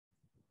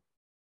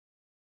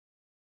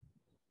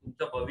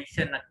तुमचं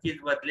भविष्य नक्कीच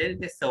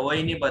बदलेल. ते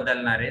सवयीने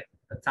बदलणार आहेत.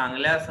 तर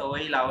चांगल्या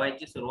सवयी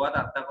लावायची सुरुवात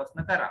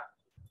आतापासून करा.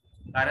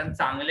 कारण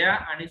चांगल्या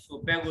आणि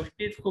सोप्या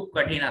गोष्टीच खूप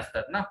कठीण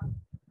असतात ना.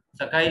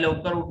 सकाळी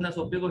लवकर उठणं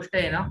सोपी गोष्ट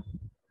आहे ना.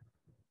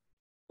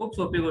 खूप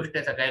सोपी गोष्ट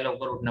आहे सकाळी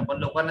लवकर उठणं, पण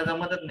लोकांना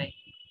जमतच नाही.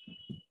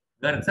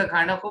 घरचं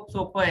खाणं खूप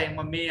सोपं आहे,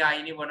 मम्मी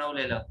आईने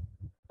बनवलेलं,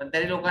 पण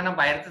तरी लोकांना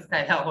बाहेरच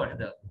खायला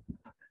आवडतं.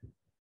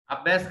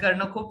 अभ्यास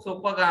करणं खूप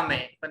सोपं काम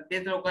आहे, पण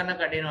तेच लोकांना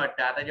कठीण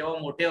वाटतं. आता जेव्हा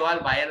मोठे व्हाल,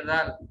 बाहेर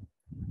जाल,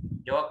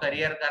 जेव्हा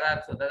करिअर कराल,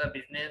 स्वतःचा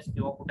बिझनेस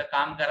किंवा कुठं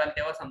काम कराल,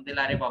 तेव्हा समजेल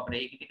अरे बापरे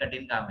हे किती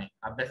कठीण काम आहे,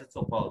 अभ्यासच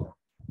सोपा होता.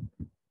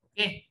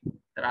 ओके,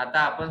 तर आता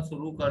आपण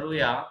सुरू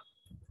करूया.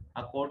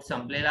 हा कोर्स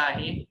संपलेला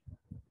आहे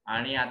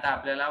आणि आता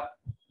आपल्याला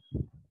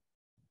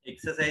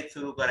एक्सरसाइज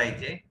सुरू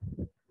करायचे.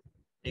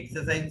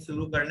 एक्सरसाइज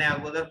सुरू करण्या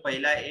अगोदर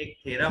पहिला एक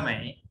थेरम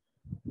आहे,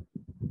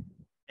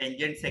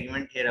 टेंजंट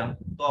सेगमेंट थेरम,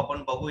 तो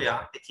आपण बघूया.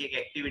 त्याची एक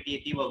ऍक्टिव्हिटी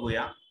ती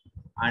बघूया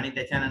आणि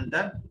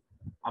त्याच्यानंतर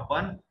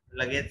आपण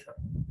लगेच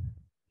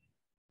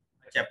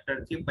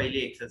चॅप्टरची पहिली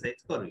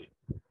एक्सरसाइज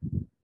करूया.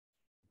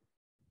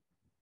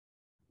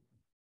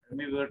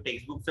 मी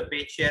टेक्स्टबुकचं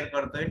पेज शेअर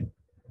करतोय.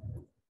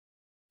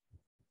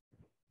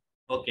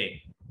 ओके,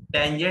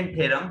 टेंजंट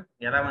थेरम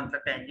याला म्हणतात.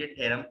 टेंजंट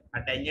थेरम,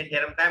 टेंजंट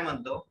थेरम काय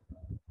म्हणतो?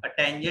 अ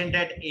tangent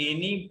at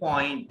any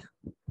point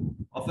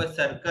of a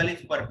circle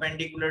is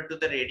perpendicular to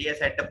the radius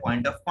at the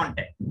point of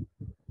contact.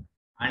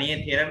 आणि हे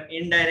थेरम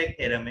इनडायरेक्ट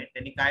थेरम आहे.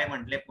 त्यांनी काय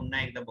म्हटले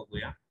पुन्हा एकदा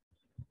बघूया.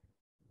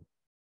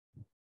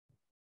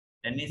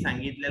 त्यांनी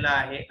सांगितलेलं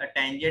आहे अ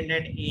tangent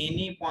at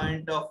any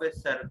point of a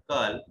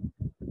circle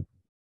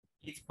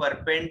is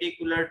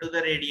perpendicular to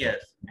the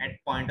radius at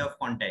point of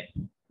contact.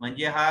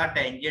 म्हणजे हा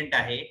टँजंट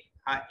आहे,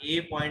 हा ए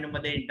पॉइंट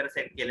मध्ये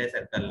इंटरसेक्ट केलाय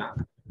सर्कलला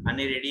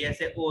आणि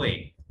रेडियस आहे ओ ए.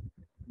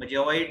 मग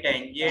जेव्हा ही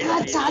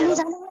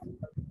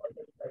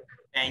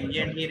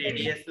टँजंट ही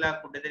रेडियसला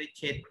कुठेतरी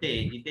छेदते,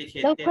 जिथे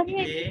छेदते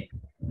तिथे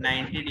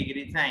 90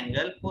 डिग्रीचा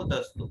अँगल होत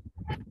असतो.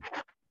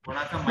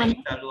 कोणाचा माईक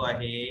चालू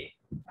आहे?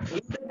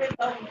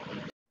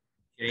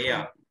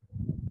 श्रेया.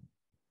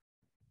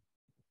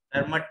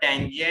 तर मग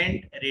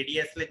टँजंट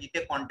रेडियसला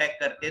जिथे कॉन्टॅक्ट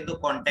करते, तो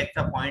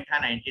कॉन्टॅक्टचा पॉइंट हा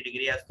 90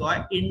 डिग्री असतो.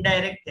 हा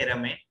इनडायरेक्ट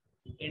थेरम आहे.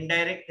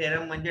 इनडायरेक्ट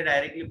थेरम म्हणजे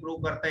डायरेक्टली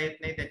प्रूव्ह करता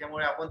येत नाही,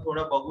 त्याच्यामुळे आपण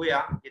थोडं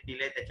बघूया जे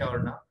दिलंय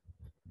त्याच्यावरनं.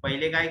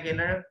 पहिले काय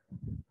केलं,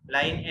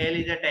 line L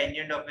is a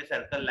tangent of a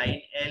circle. Line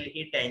L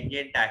he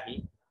tangent आहे,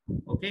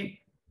 ओके,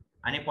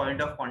 आणि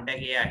पॉइंट ऑफ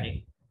कॉन्टॅक्ट ए आहे.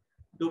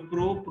 टू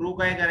प्रूव्ह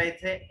काय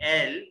करायचंय,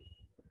 एल,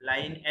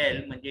 लाईन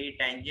एल म्हणजे ही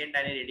टँजंट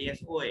आणि रेडियस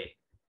ओ ए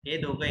हे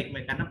दोघं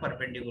एकमेकांना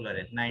परपेंडिक्युलर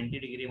आहेत, 90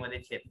 डिग्री मध्ये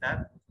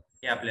छेदतात,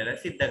 हे आपल्याला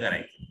सिद्ध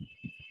करायचं.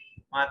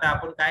 मग आता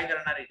आपण काय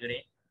करणार इकडे,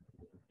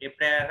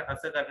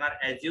 असं करणार,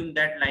 assume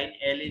that line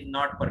L is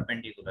not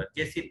perpendicular.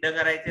 जे सिद्ध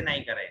करायचे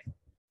नाही करायचं,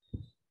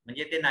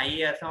 म्हणजे ते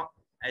नाही असं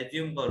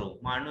ॲज्युम करू,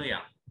 मानूया.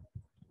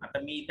 आता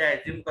मी इथे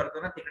ॲज्युम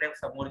करतो ना, तिकडे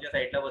समोरच्या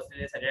साईडला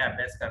बसलेले सगळे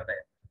अभ्यास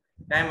करतायत.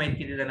 काय माहित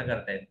किती जण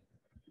करतायत.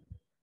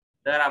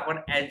 तर आपण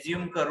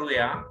ॲज्युम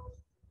करूया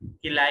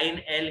की लाईन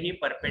एल ही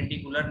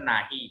परपेंडिक्युलर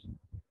नाही.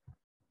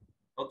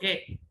 Okay,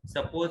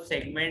 suppose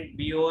segment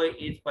BO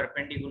is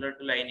perpendicular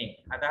to line A.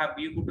 आता हा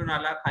बी कुठून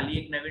आला, खाली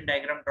एक नवीन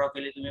डायग्राम ड्रॉ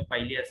केली, तुम्ही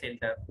पाहिली असेल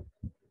तर.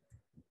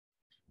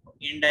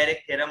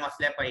 इनडायरेक्ट थेरम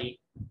असल्यापायी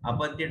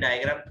आपण ती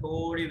डायग्राम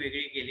थोडी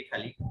वेगळी केली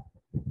खाली.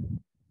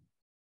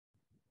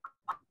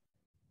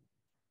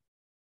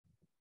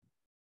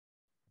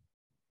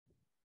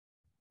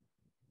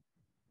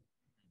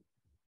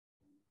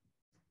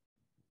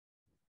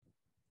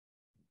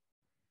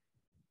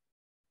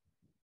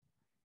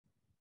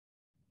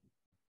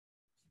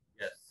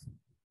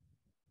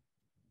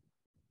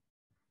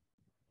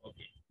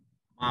 ओके,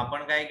 मग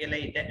आपण काय केलं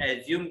इथे,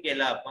 ॲज्युम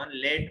केलं आपण,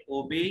 late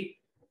OB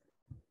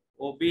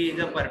is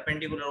a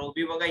perpendicular.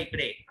 ओबी बघा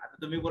इकडे, आता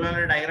तुम्ही बोलायला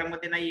डायग्राम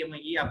मध्ये नाहीये, मग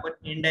ही आपण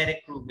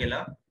इनडायरेक्ट प्रूव्ह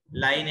केलं.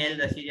 लाईन एल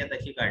जशीच्या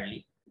तशी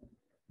काढली.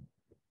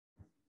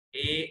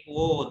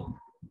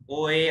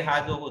 ओ ए हा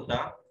जो होता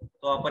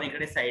तो आपण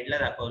इकडे साईडला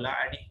दाखवला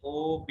आणि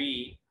ओ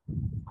बी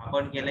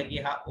आपण केलं की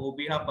हा ओ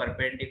बी हा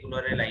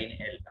परपेंडिक्युलर आहे लाईन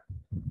एल ला,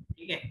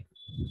 ठीक आहे.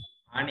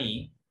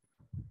 आणि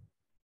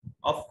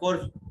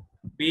of course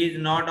B is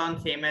not on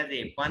same as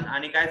a, पण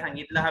आणि काय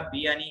सांगितलं, हा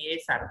बी आणि ए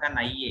सारखा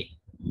नाहीये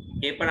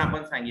हे पण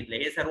आपण सांगितलं.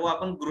 हे सर्व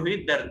आपण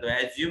गृहीत धरतोय,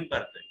 ॲज्युम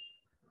करतोय.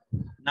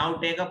 नाव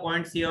take a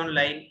point C on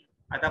line.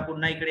 आता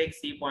पुन्हा इकडे एक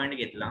सी पॉइंट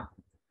घेतला,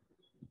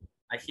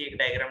 अशी एक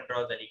डायग्राम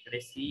ड्रॉ झाली, इकडे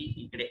सी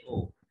इकडे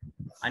ओ,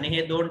 आणि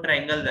हे दोन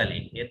ट्रायंगल झाले.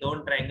 हे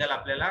दोन ट्रायंगल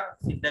आपल्याला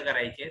सिद्ध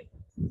करायचे,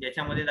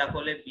 ज्याच्यामध्ये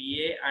दाखवले बी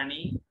ए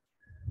आणि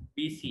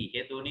बी सी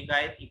हे दोन्ही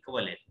काय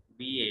इक्वल आहेत.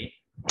 बी ए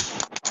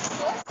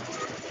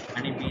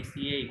आणि बी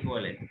सी ए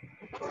इक्वल आहेत.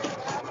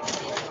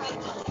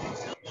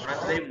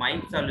 कोणाचा तरी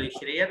माईक चालू आहे.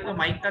 श्रेया, तुझं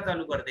माईक का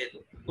चालू करते तू?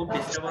 खूप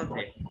डिस्टर्बन्स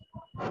आहे.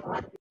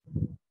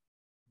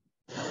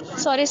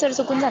 सॉरी सर,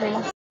 चुकून झालेला.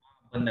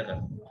 बंद कर.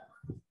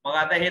 मग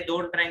आता हे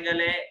दोन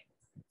ट्रायंगल आहे,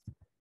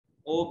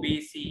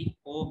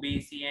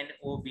 ओबीसी आणि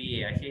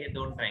ओबीए असे हे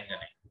दोन ट्रायंगल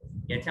आहे.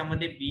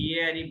 याच्यामध्ये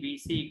बीए आणि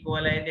बीसी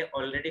इक्वल आहे, ते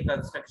ऑलरेडी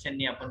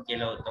कन्स्ट्रक्शननी आपण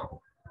केलं होतं.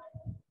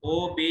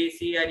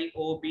 ओबीसी आणि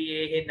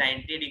ओबीए हे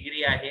 90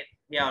 डिग्री आहेत,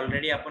 हे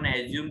ऑलरेडी आपण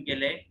ऍज्युम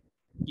केलंय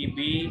की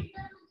बी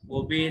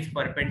ओबी इज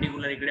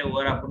परपेंडिक्युलर, इकडे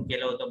वर आपण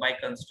केलं होतं बाय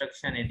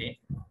कन्स्ट्रक्शन येते,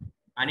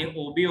 आणि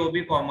ओबी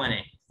ओबी कॉमन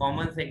आहे,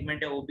 कॉमन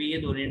सेगमेंट आहे ओबी हे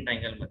दोन्ही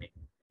ट्रायंगल मध्ये,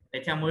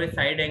 त्याच्यामुळे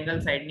साइड अँगल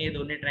साइडने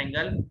दोन्ही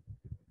ट्रायंगल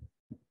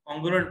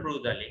कॉन्ग्रुएंट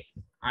प्रूव्ह झाले.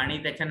 आणि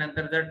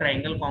त्याच्यानंतर जर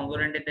ट्रायंगल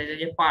कॉन्ग्रुएंट आहे त्याचे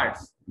जे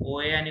पार्ट्स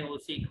ओए आणि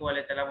ओसी इक्वल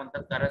आहे त्याला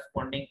म्हणतात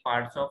corresponding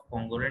parts of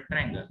congruent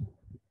triangle.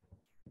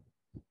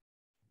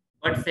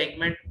 But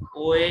segment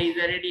ओए इज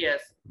अ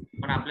रेडियस,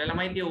 पण आपल्याला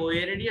माहिती आहे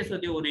ओए रेडियस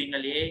होती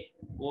ओरिजिनली, हे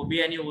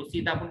ओबी आणि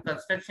ओसी तर आपण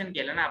कन्स्ट्रक्शन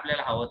केलं ना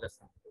आपल्याला हवं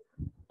तसं,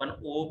 पण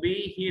ओबी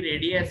ही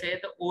रेडियस आहे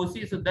तर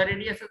ओसी सुद्धा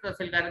रेडियसच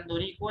असेल कारण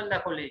दोन्ही इक्वल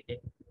दाखवले इथे,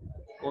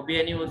 ओबी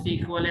आणि ओसी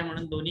इक्वल आहे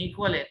म्हणून दोन्ही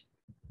इक्वल आहेत.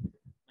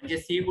 म्हणजे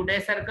सी कुठे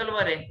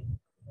सर्कलवर आहे,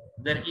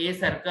 जर ए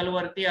सर्कल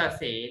वरती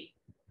असेल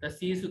तर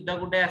सी सुद्धा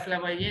कुठे असला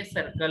पाहिजे,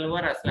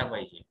 सर्कलवर असला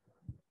पाहिजे.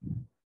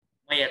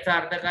 मग याचा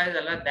अर्थ काय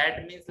झाला, that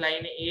means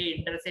line A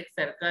intersect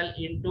circle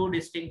in two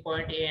distinct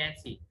point A and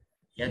C.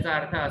 याचा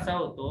अर्थ असा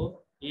होतो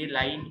की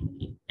लाईन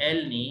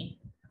एल नी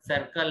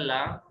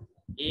सर्कलला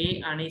ए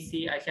आणि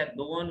सी अशा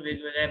दोन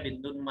वेगवेगळ्या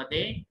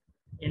बिंदूंमध्ये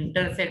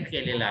इंटरसेक्ट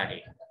केलेला आहे.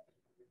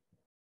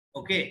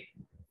 ओके,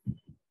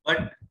 बट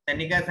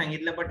त्यांनी काय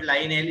सांगितलं, but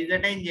line L is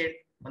a tangent.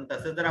 पण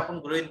तसं जर आपण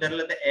गृहीत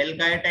धरलं तर एल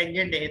काय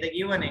टँजेंट आहे हे तर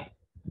गिवन आहे.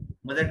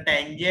 मग जर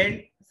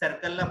टँजेंट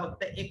सर्कलला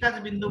फक्त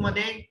एकाच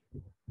बिंदूमध्ये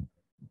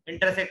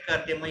इंटरसेक्ट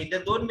करते, मग इथे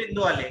दोन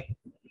बिंदू आले,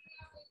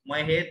 मग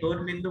हे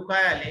दोन बिंदू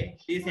काय आले,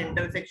 दिस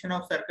intersection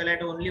of circle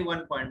at only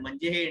one point,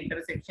 म्हणजे हे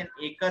इंटरसेक्शन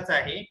एकच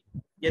आहे.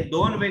 जे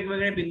दोन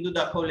वेगवेगळे बिंदू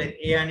दाखवलेत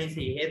ए आणि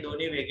सी हे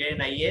दोन्ही वेगळे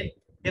नाहीयेत,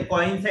 ते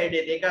कॉइन साइड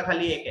आहेत, एका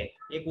खाली एक आहे,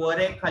 एक वर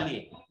एक खाली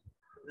आहे.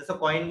 जसं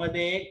कॉइन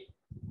मध्ये एक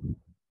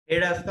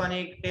हेड असतो आणि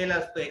एक टेल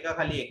असतो एका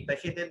खाली एक,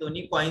 तसे ते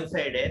दोन्ही कॉइन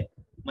साइड आहेत.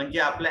 म्हणजे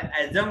आपलं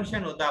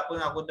ऍझम्पशन होतं आपण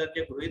अगोदर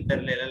जे गृहीत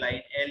धरलेलं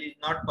line L is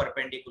not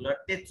perpendicular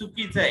ते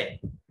चुकीचं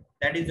आहे,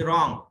 दॅट इज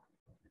रॉंग.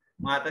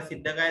 मग आता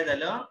सिद्ध काय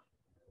झालं,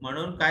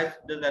 म्हणून काय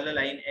सिद्ध झालं,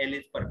 line L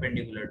is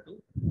perpendicular two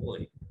O.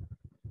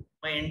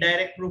 मग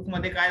इनडायरेक्ट प्रूफ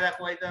मध्ये काय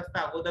दाखवायचं असतं,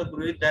 अगोदर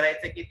गृहीत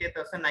धरायचं की ते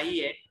तसं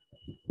नाहीये,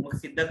 मग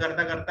सिद्ध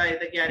करता करता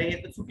येतं की अरे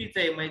हे तर चुकीचं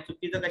आहे. मग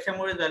चुकीचं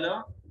कशामुळे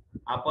झालं,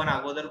 आपण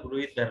अगोदर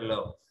गृहीत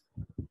धरलं,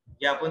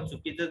 जे आपण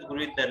चुकीचंच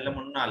गृहीत धरलं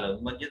म्हणून आलं.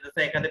 म्हणजे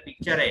जसं एखादं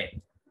पिक्चर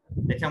आहे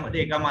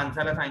त्याच्यामध्ये एका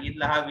माणसाला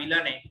सांगितलं हा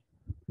विलन आहे,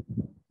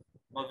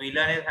 मग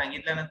विलन हे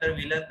सांगितल्यानंतर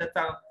विलन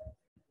तर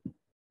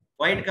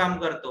वाईट काम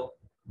करतो,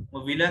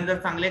 मग विलन जर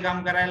चांगले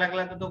काम करायला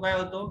लागला तर तो काय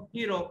होतो,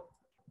 हिरो.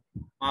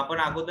 मग आपण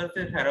अगोदर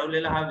ते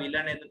ठरवलेला हा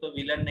विलन आहे तर तो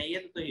विलन नाहीये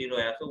तर तो हिरो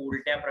आहे, असं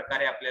उलट्या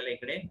प्रकारे आपल्याला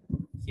इकडे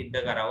सिद्ध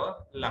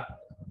करावं लागतं.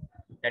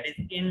 That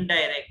is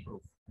indirect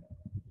proof.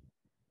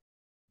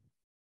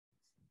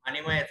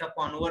 आणि मग याचा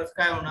कॉन्व्हर्स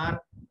काय होणार,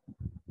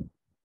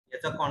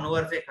 याचा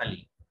कॉन्व्हर्स आहे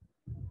खाली,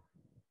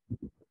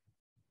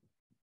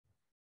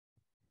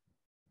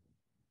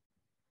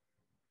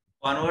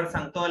 कॉन्व्हर्स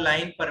सांगतो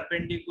line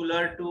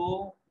perpendicular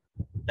to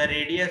the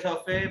radius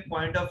of A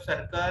point of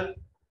circle,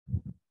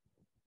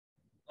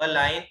 a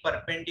line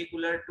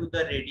perpendicular to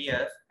the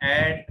radius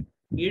at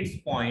its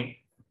point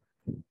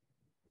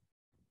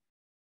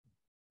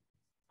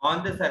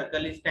on the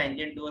circle is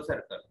tangent to a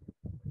circle.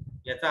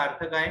 याचा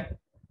अर्थ काय,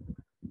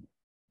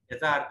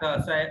 याचा अर्थ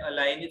असा आहे, a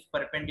line is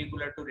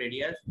perpendicular to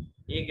radius,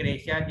 एक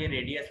रेषा जी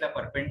रेडियसला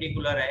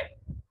perpendicular आहे,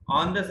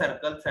 ऑन द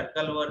सर्कल,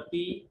 सर्कल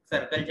वरती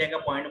सर्कलच्या एका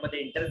पॉइंट मध्ये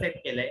इंटरसेक्ट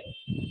केलंय,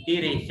 ती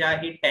रेषा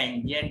ही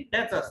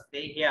टँजेंटच असते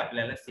हे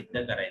आपल्याला सिद्ध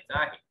करायचं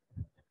आहे.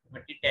 मग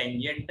ती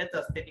टँजेंटच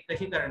असते, ती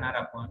कशी करणार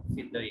आपण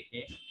सिद्ध,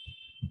 इथे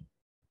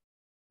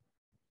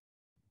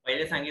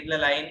पहिले सांगितलं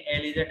line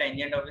L is a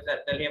tangent of a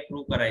circle, हे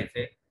प्रूव्ह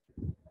करायचंय.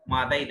 मग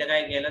आता इथे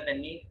काय केलं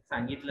त्यांनी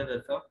सांगितलं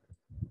जसं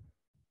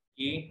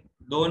की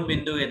दोन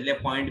बिंदू घेतले,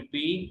 पॉइंट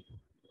पी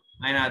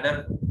आणि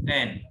अदर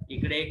एन,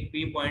 इकडे एक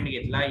पी पॉइंट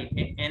घेतला,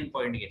 इथे एन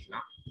पॉइंट घेतला.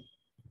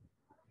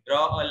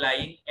 Draw a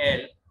line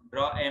L,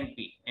 draw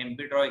MP,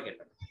 MP draw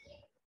केलं.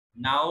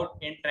 Now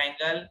in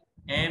triangle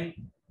M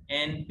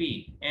N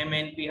P, M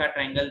N P हा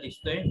ट्रायंगल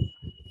दिसतोय,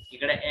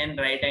 इकडे एन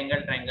राईट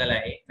अँगल ट्रायंगल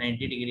आहे,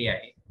 90 डिग्री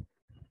आहे.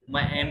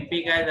 मग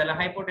एमपी काय झाला,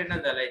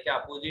 हायपोटेनस झाला. याच्या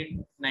अपोजिट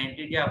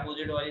 90 ची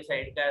अपोजिट वाली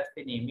साइड काय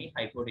असते, नेहमी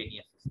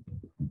हायपोटेनियस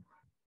असते.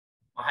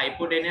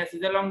 Hypotenuse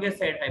is the longest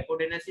side,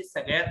 hypotenuse ही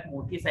सगळ्यात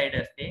मोठी साइड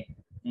असते,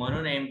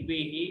 म्हणून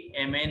एमपी ही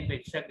एम एन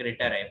पेक्षा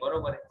ग्रेटर आहे,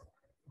 बरोबर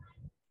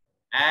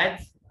आहे.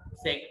 As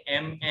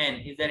M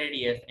N is a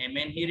radius, M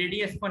N he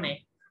radius पण आहे.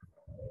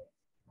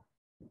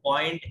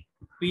 Point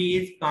P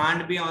is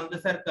can't be on the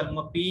circle,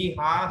 मग P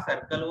हा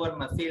सर्कल वर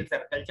नसेल,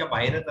 सर्कलच्या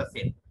बाहेरच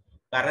असेल,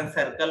 कारण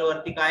सर्कल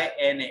वरती काय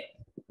N आहे,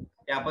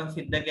 ते आपण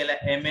सिद्ध केलं.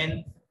 Mn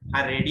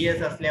हा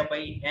रेडियस असल्या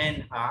पाहिजे, N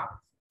हा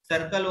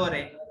सर्कल वर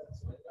आहे.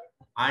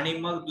 आणि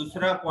मग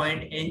दुसरा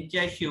पॉइंट N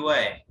च्या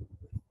शिवाय,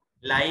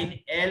 लाईन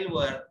L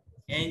वर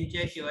N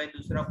च्या शिवाय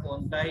दुसरा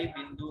कोणताही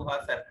बिंदू हा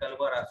सर्कल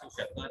वर असू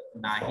शकत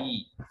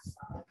नाही,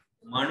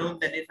 म्हणून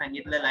त्यांनी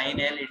सांगितलं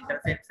line L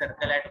intersect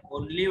circle at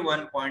only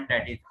one point,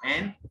 that is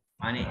N,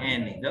 आणि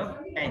N इज अ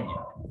टँजेंट.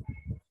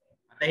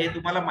 आता हे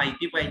तुम्हाला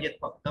माहिती पाहिजेत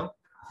फक्त.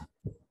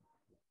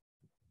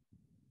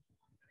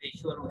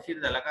 ईश्वर उशीर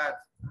झाला का?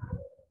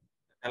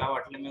 त्याला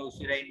वाटलं मी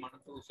उशिरा येईन म्हणून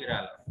तो उशिरा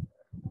आला,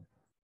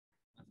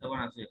 असं पण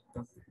असू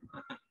शकतं.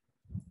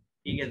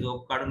 ठीक आहे,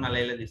 झोप काढून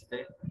आलेलं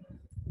दिसतंय.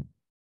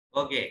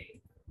 ओके,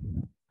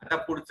 आता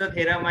पुढचं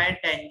थेरम आहे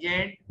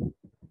टँजेंट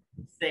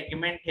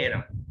सेगमेंट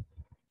थेरम.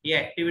 ही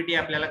ऍक्टिव्हिटी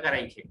आपल्याला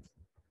करायची.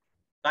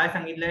 काय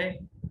सांगितलंय?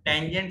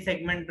 Tangent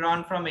segment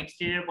drawn from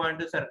exterior point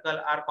two circle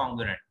R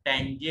congruent.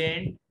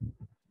 Tangent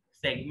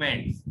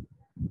segments,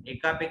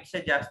 एकापेक्षा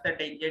जास्त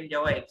टेंजेंट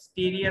जेव्हा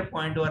एक्सटेरियर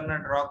पॉइंट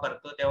वरनं ड्रॉ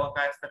करतो तेव्हा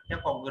काय असतात, त्या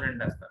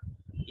कॉन्ग्रुएंट असतात.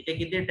 इथे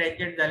किती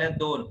टेंजेंट झाल्या?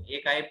 दोन.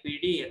 एक आहे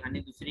पीडी आणि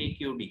दुसरी आहे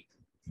क्यूडी.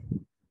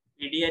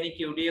 पीडी आणि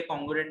क्यूडी हे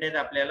कॉन्ग्रुएंट आहेत,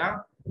 आपल्याला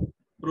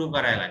प्रूव्ह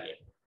करायला लागेल.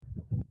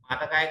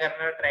 आता काय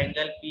करणार?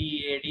 ट्रायंगल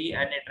पीएडी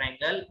आणि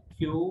ट्रायंगल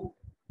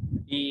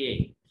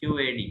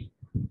क्यूएडी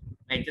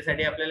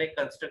याच्यासाठी आपल्याला एक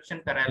कन्स्ट्रक्शन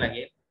करायला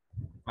लागेल.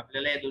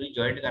 आपल्याला हे दोन्ही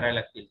जॉईंट करायला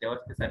लागतील, तेव्हाच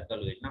ते सर्कल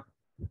होईल ना.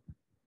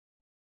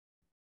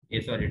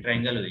 हे सॉरी,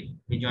 ट्रायंगल होईल.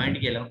 हे जॉईंट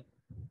केलं,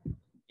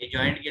 हे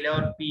जॉईंट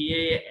केल्यावर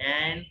पीए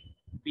अँड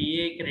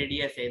पीए एक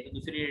रेडियस आहे, तर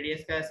दुसरी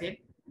रेडियस काय असेल?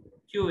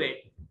 क्यूए.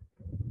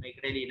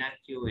 इकडे लिहिणार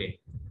QA,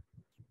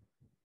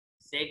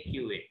 sec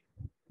QA,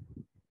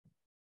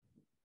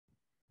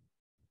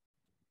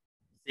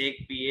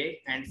 sec PA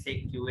and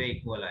sec QA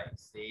equal आहे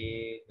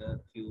सेक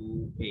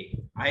क्यूए,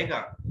 आहे का?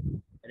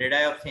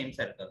 रेडाय ऑफ सेम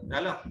सर्कल.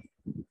 झालं.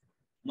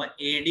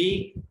 मग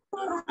एडी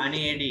आणि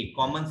एडी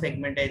कॉमन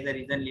सेगमेंट आहे, जर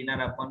रिझन लिहिणार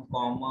आपण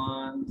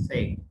कॉमन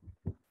सेग,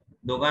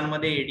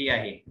 दोघांमध्ये एडी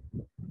आहे.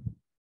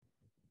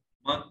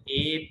 मग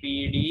ए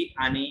पी डी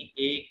आणि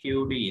ए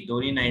क्यू डी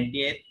दोन्ही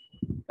 90 आहेत,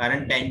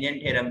 कारण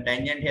टँजेंट थेरम.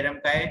 टँजेंट थेरम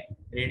काय?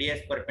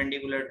 Radius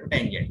perpendicular to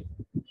tangent.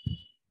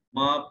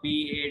 मग P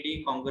A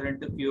D congruent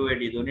to Q A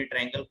D, दोन्ही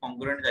ट्रायंगल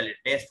कॉन्ग्रुएंट झाले.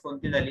 टेस्ट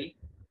कोणती झाली?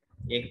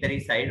 एक तरी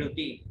साइड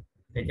होती,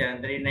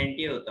 त्याच्यानंतर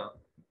 90 होतं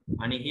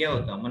आणि हे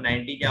होतं. मग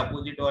 90 च्या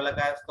अपोजिट वाला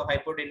काय असतो?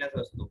 हायपोटेनस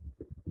असतो.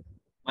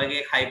 मग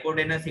एक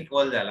हायपोटेनस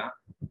इक्वल झाला,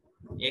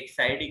 एक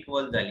साइड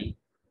इक्वल झाली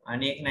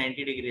आणि एक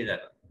 90 डिग्री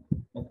झाला.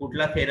 मग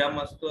कुठला थेरम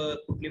असतो,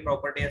 कुठली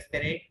प्रॉपर्टी असते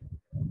रे?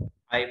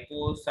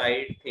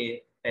 हायपोसाइड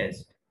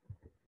टेस्ट,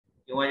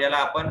 किंवा ज्याला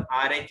आपण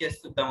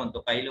आरएचएस सुद्धा म्हणतो.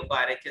 काही लोक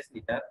आरएचएस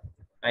लिहितात,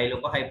 काही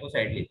लोक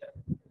हायपोसाइड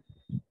लिहितात.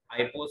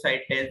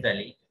 हायपोसाइड टेस्ट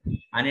झाली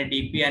आणि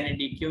डीपी आणि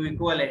डीक्यू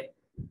इक्वल आहे,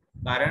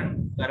 कारण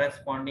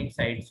corresponding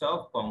sides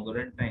of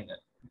congruent triangle.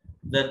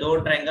 जर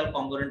दोन ट्रायंगल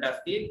कॉन्ग्रुएंट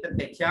असतील तर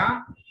त्याच्या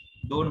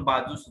दोन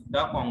बाजू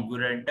सुद्धा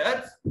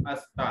कॉन्ग्रुएंटच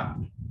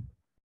असतात.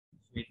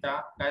 श्वेता,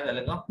 काय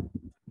झालं का?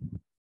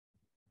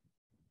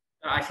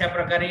 तर अशा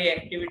प्रकारे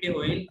ऍक्टिव्हिटी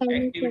होईल.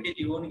 ऍक्टिव्हिटी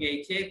लिहून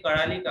घ्यायची,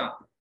 कळाली का?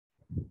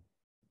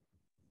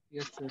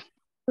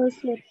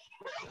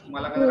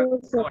 मला काय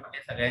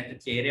वाटतंय, सगळ्यांचे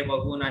चेहरे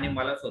बघून आणि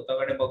मला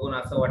स्वतःकडे बघून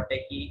असं वाटतंय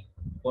की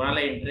कोणाला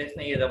इंटरेस्ट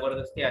नाहीये,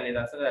 जबरदस्ती आले,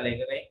 असं झालंय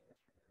का काही?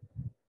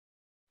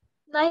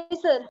 नाही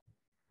सर.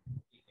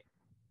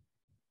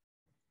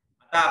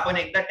 आता आपण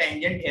एकदा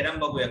टँजेंट थेरम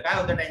बघूया.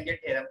 काय होतं टँजेंट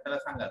थेरम? त्याला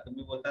सांगा.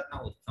 तुम्ही बोलतात ना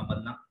होत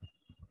समजना.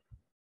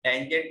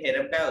 टँजेंट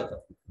थेरम काय होतं?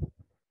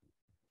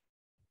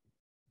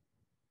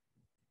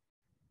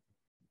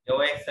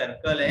 जेव्हा एक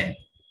सर्कल आहे,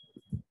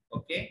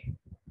 ओके,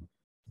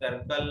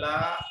 सर्कलला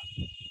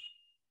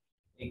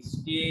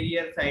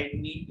एक्सटेरियर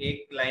साइडनी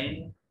एक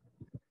लाईन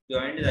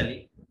जॉईंट झाली,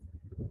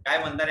 काय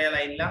म्हणतात या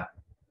लाईनला?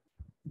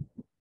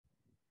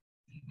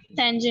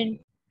 टँजेंट.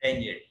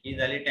 टँजेंट. ही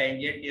झाली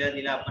टँजेंट, तिला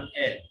दिला आपण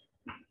एल.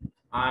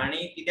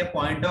 आणि तिथे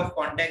पॉइंट ऑफ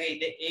कॉन्टॅक्ट आहे,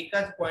 इथे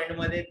एकाच पॉइंट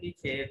मध्ये ती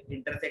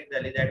इंटरसेक्ट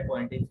झाली, दॅट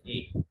पॉइंट इज ए.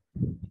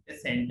 इथे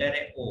सेंटर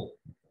आहे ओ.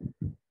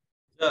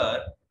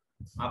 जर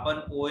आपण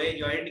ओए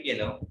जॉईंट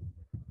केलं,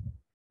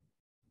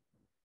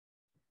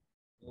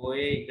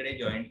 ओए इकडे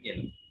जॉईंट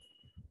केलं,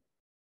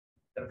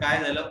 तर काय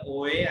झालं?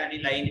 ओए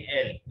आणि लाईन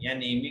एल या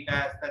नेहमी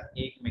काय असतात?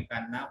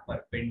 एकमेकांना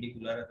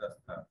परपेंडिक्युलरच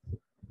असतात.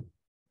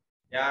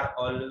 They are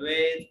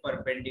always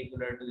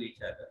perpendicular to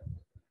each other.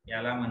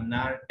 याला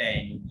म्हणणार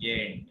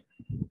टँजेंट.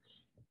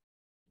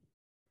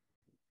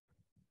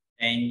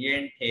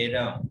 टँजेंट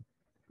थेरम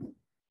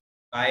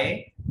काय?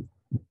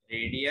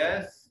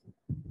 Radius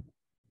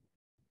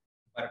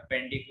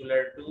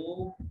perpendicular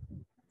to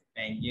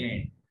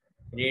tangent.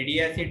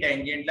 Radius he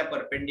टँजेंटला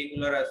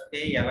perpendicular असते,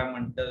 याला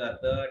म्हटलं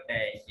जातं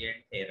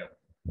टँजेंट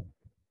थेरम.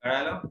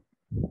 कळालं?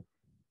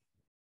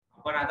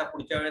 आपण आता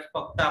पुढच्या वेळेस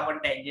फक्त आपण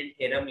टँजेंट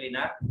थेरम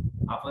लिहिणार,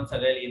 आपण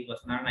सगळे लिहित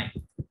बसणार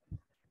नाही.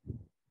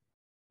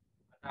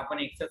 आता आपण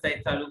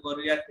एक्सरसाइज चालू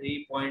करूया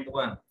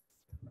 3.1.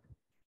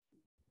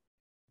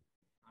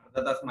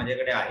 अर्धा तास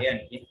माझ्याकडे आहे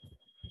आणखी,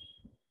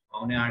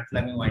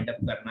 7:45ला मी वाइंड अप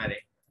करणार आहे.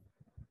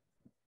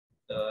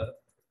 तर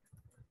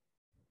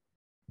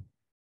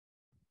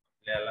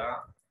आपल्याला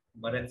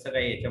बरेचसं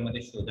काही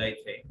याच्यामध्ये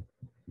शोधायचं आहे.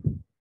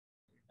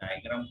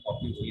 डायग्राम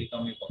कॉपी होईल का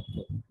मी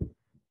बघतो.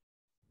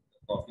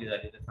 कॉपी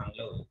झाली तर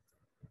चांगलं होईल,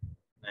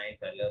 नाही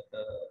झालं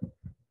तर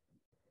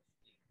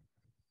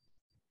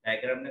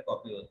डायग्राम ने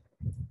कॉपी होत.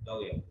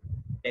 जाऊया,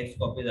 टेक्स्ट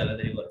कॉपी झाला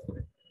तरी भरपूर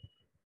आहे.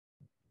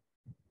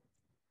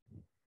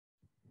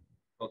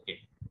 ओके,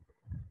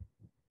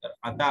 तर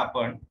आता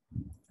आपण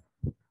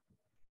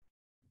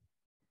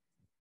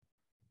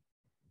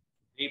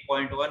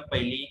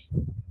 3.1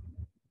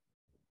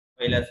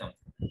 पहिला सम.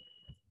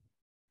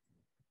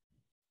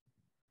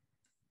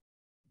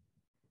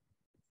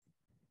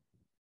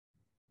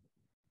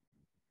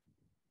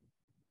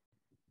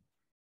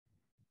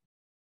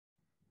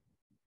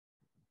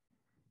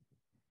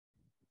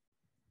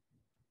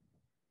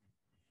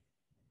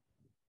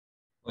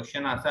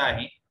 क्वेश्चन असा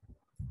आहे,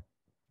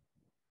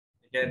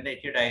 त्याच्यानंतर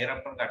याची डायग्राम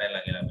पण काढायला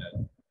लागेल आपल्याला.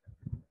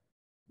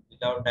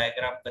 विदाउट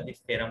डायग्राम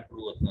कधीच थेरम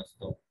प्रूव्ह होत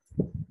नसतो,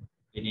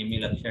 हे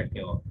नेहमी लक्षात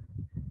ठेवा.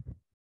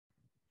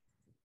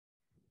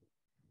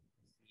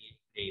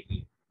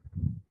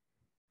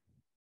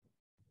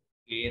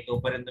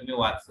 तोपर्यंत तुम्ही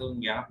वाचून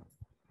घ्या,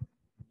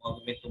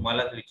 मग मी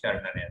तुम्हालाच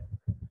विचारणार आहे.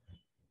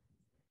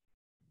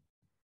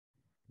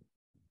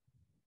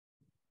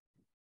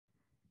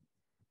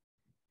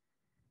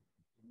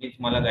 तुम्हीच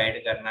मला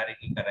गाईड करणार आहे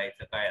की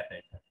करायचं काय आता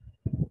याच्यात.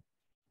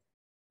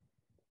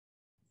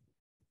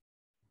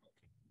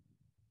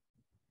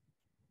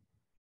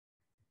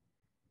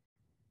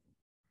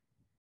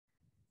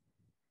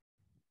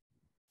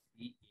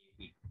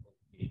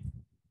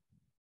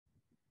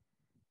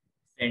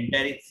 Center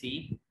is C,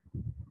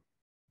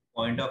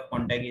 point of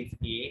contact is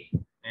A,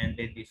 and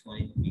then this one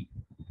is B.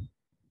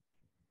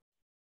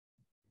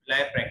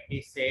 Apply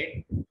practice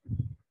set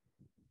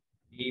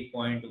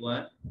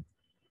 3.1,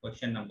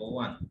 question number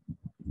 1.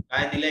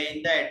 काय दिलं?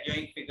 In the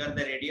adjoining figure,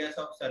 the radius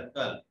of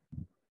circle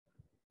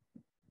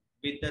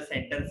with the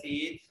center C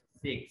is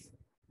 6.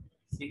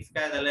 6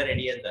 काय झालं?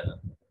 Radius झालं.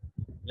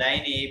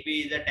 Line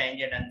AB is a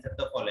tangent. Answer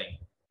the following.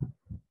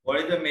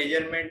 What is the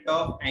measurement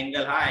of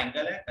angle? हा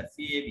angle आहे का?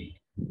 CAB.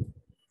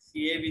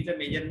 CAB चं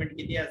measurement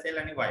किती असेल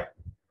आणि y?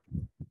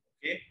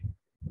 Okay.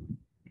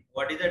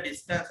 What is the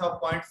distance of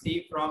point C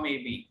from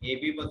AB?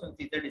 AB पासून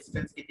C चं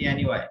distance किती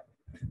आणि y?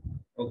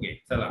 Okay,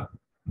 चला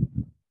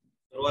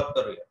सुरुवात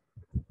करूया.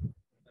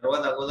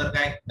 सर्वात अगोदर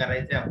काय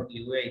करायचं आपण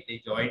लिहूया इथे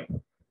जॉइंट.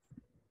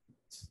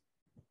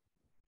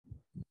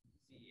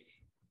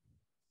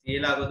 C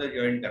ला अगोदर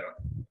जॉइंट करा.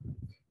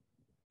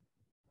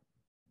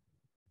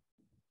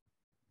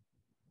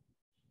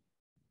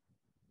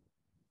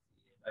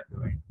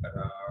 जॉइंट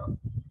करा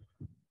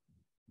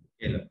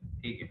केलं,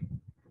 ठीक आहे.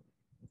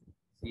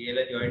 CA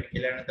ला जॉइंट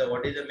केल्यानंतर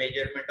what is the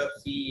measurement of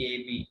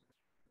CAB?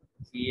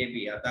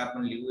 CAB आता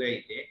आपण लिहूया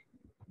इथे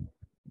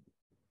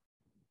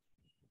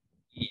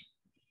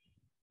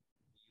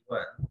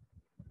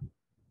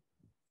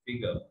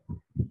figure.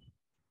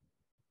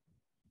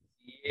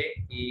 CA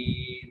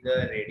is the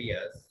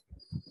radius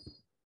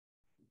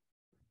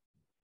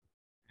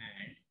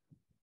and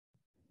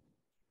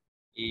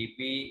AB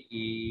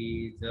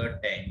is a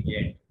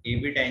tangent.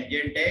 AB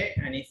tangent आहे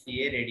आणि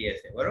CA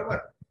radius आहे, बरोबर.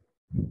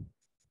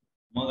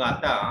 मग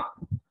आता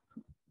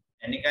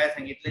यांनी काय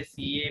सांगितलं?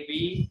 CAB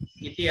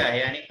किती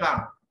आहे आणि का?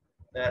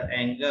 तर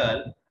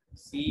angle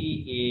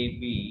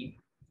CAB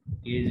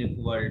is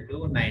equal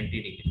to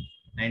 90 degree.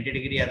 90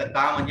 degree आता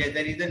का म्हणजे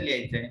याचं रिझन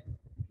लिहायचंय.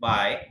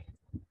 बाय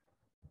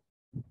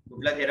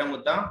कुठला थेरम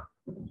होता?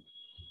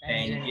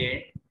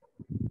 Tangent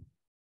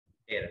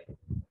theorem.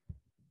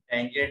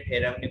 टँजेंट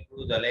थेरमने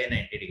प्रूव्ह झालंय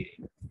 90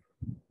 degree.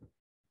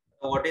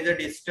 What is the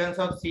distance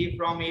of C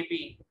from AB?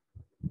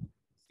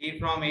 C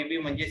from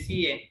AB म्हणजे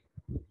CA.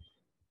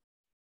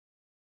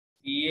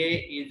 CA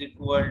is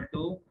equal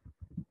to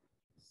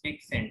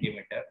 6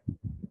 centimetre.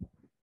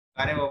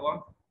 अरे बाबा,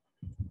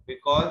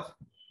 बिकॉज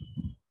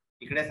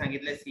इकडे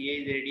सांगितलं CA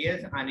इज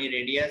रेडियस आणि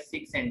रेडियस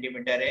 6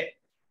 सेंटीमीटर आहे.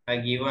 हा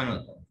गिवन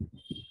होता,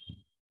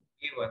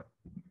 गिवन.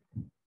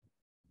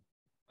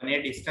 पण हे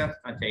डिस्टन्स,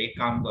 अच्छा एक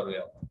काम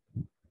करूया आपण,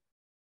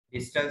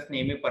 डिस्टन्स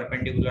नेहमी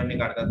परपेंडिक्युलरने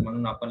काढतात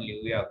म्हणून आपण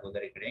लिहूया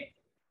अगोदर इकडे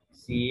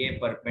CA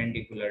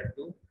परपेंडिक्युलर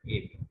टू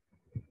AB.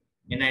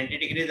 हे 90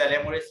 डिग्री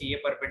झाल्यामुळे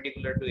CA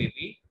परपेंडिक्युलर टू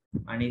AB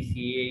आणि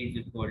CA is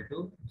equal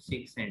to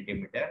 6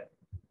 centimetre.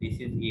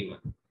 This is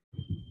given.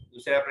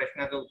 दुसऱ्या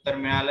प्रश्नाचं उत्तर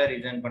मिळालं,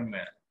 रिझन पण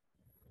मिळालं.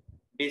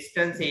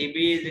 Distance AB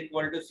is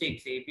equal to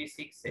 6. AB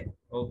 6 आहे.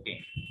 ओके.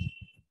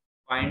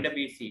 Find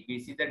BC.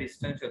 BC चा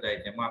डिस्टन्स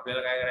शोधायचा. मग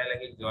आपल्याला काय करायला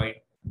लागेल? Joint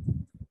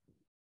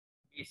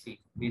BC.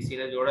 BC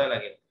ला जोडायला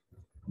लागेल.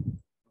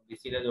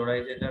 BC ला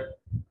जोडायचे तर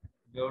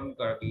जॉइंट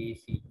कर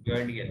BC.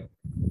 जॉइंट केलं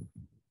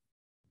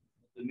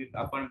तुम्ही.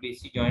 आपण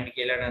BC जॉइंट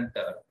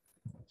केल्यानंतर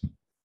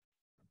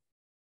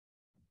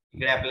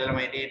इकडे आपल्याला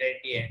माहिती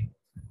आहे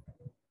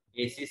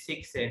AC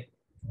 6 आहे.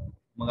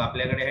 मग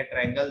आपल्याकडे हे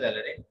ट्रायंगल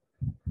झालं रे.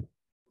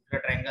 कुठलं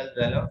ट्रायंगल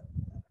झालं?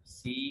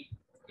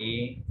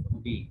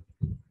 CAB.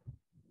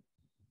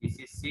 This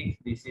is 6,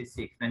 this is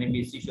 6 आणि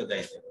BC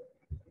शोधायचं.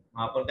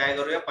 मग आपण काय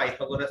करूया?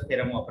 पायथागोरस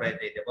थेरम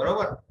वापरायचा इथे,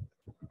 बरोबर.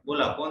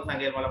 बोला, कोण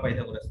सांगेल मला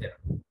पायथागोरस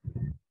थेरम?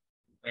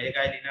 पहिले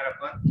काय लिहिणार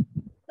आपण?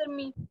 तर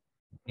मी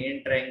इन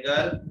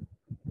ट्रायंगल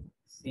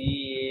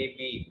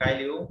CAB काय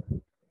लिहू?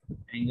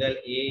 Angle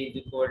A is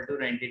equal to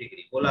 90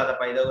 degree. बोला आता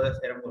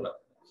पायथागोरस थेरम बोला.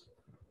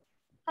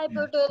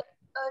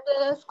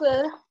 Hypotenuse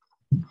square.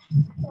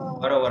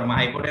 बरोबर. मग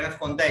हायपोटेनस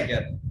कोणता आहे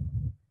याच्यात?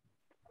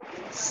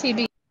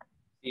 CB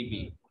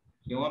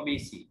किंवा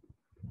BC.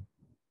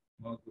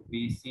 मग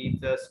BC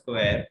चा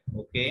square,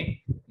 okay,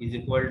 is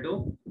equal to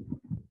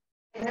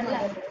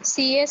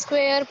CA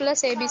square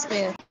plus AB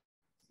square.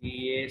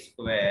 CA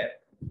square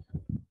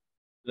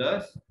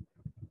plus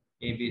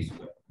AB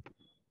square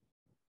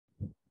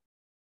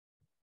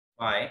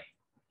by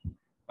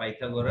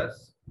Pythagoras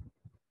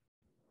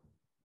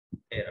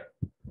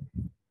theorem.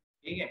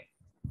 ठीक आहे.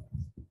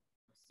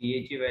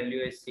 CA ची व्हॅल्यू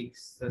आहे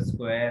 6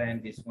 square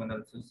and this one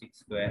also 6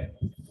 square.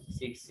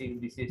 6 6,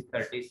 this is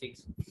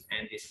 36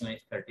 and this one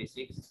is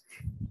 36.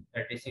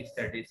 36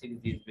 36,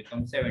 this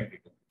becomes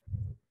 72.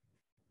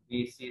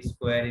 BC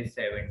square is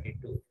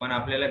 72. पण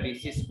आपल्याला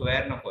BC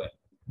square नकोय,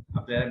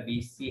 आपल्याला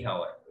BC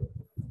हवाय.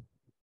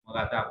 मग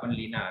आता आपण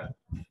लिहिणार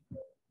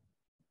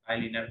काय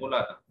लिहिणार बोला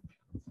आता.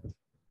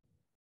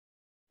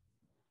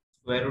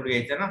 स्क्वेअर रूट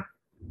घ्यायचं ना,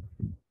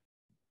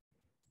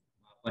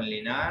 आपण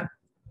लिहिणार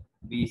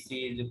BC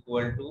is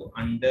equal to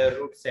under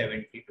route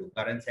 72,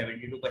 कारण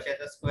 72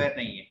 कशाचा स्क्वेअर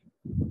नाहीये.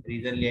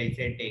 रिझन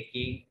लिहायचे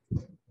टेकिंग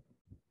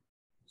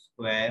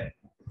स्क्वेअर.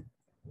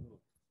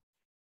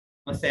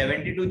 मग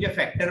 72 चे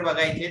फॅक्टर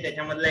बघायचे,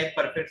 त्याच्यामधला एक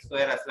परफेक्ट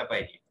स्क्वेअर असला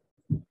पाहिजे.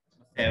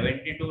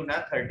 72 ना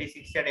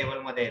 36 च्या टेबल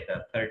मध्ये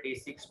येतात.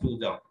 36 2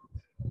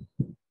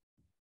 जाऊन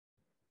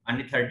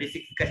आणि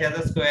 36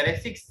 कशाचा स्क्वेअर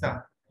आहे 6 चा.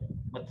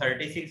 मग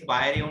 36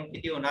 बाहेर येऊन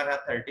किती होणार, हा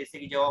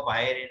 36 जेव्हा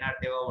बाहेर येणार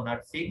तेव्हा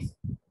होणार 6,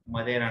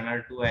 मध्ये राहणार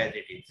 2 ॲज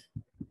इट इज.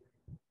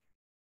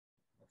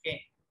 ओके,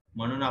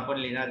 म्हणून आपण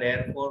लिहिणार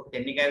देअरफॉर.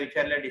 त्यांनी काय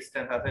विचारलं,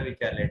 डिस्टन्स असं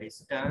विचारलं.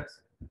 Distance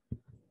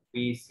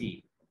BC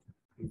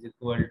is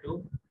equal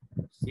to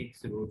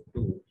 6 route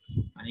 2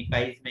 आणि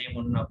काहीच नाही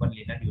म्हणून आपण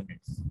लिहिणार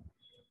units.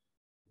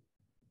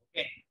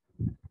 Okay,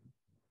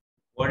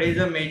 what is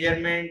the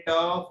measurement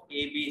of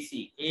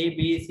ABC.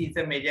 ABC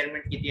चं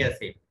मेजरमेंट किती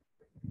असेल,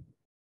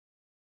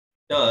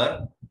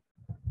 तर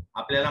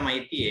आपल्याला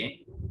माहिती आहे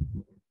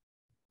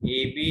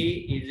AB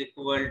is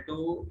equal to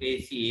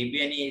AC.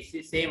 AB आणि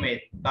AC सेम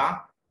आहेत का,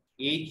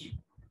 इच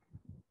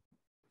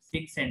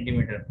 6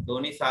 सेंटीमीटर,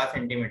 दोन्ही 6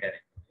 सेंटीमीटर आहे.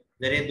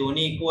 जर हे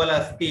दोन्ही इक्वल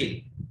असतील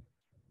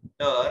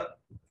तर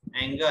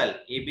अँगल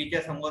AB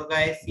च्या समोर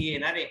काय C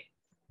येणार आहे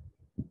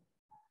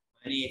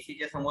आणि AC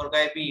च्या समोर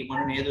काय B,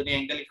 म्हणून हे दोन्ही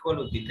अँगल इक्वल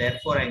होतील.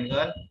 Therefore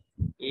angle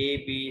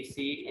ABC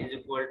is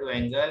equal to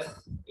angle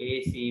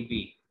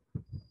ACB.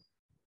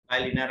 काय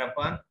लिहिणार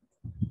आपण,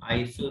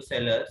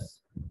 आयसोसेलस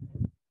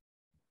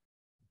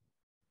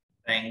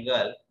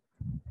ट्रायंगल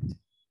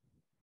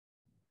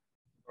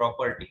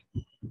प्रॉपर्टी.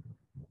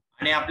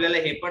 आणि आपल्याला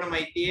हे पण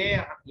माहिती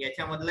आहे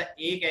याच्यामधला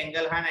एक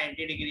अँगल हा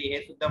 90 डिग्री,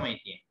 हे सुद्धा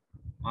माहिती आहे.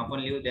 आपण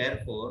लिहू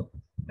therefore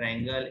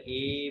triangle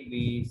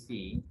ABC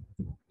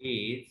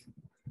is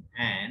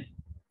an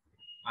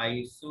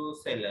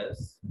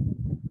isosceles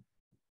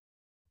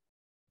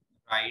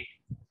right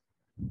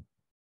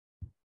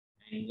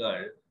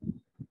angle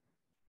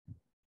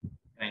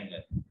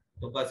triangle.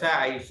 तो कसा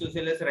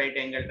आयसोसेलस राईट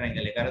अँगल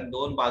ट्रायंगल आहे, कारण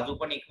दोन बाजू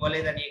पण इक्वल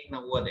आहेत आणि एक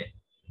 90 आहे.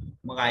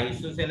 मग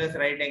आयसोसेलस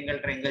राईट अँगल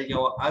ट्रायंगल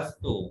जेव्हा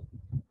असतो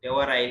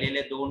तेव्हा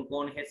राहिलेले दोन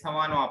कोण हे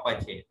समान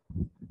मापाचे.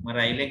 मग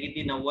राहिले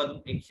किती,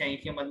 90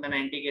 180 मधनं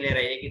 90 गेले,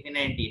 राहिले किती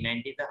 90.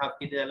 90 चा हाफ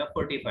किती झाला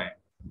 45.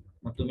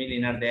 मग तुम्ही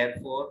लिहिणार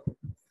therefore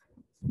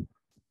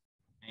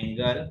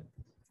angle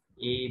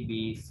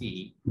ABC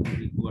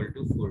equal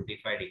to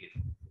 45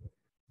 degree.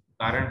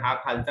 कारण हा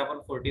खालचा पण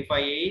 45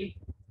 येईल,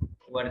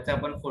 वरचा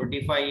पण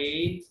 45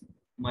 येईल,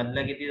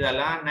 मधला किती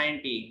झाला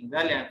 90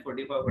 झाल्या.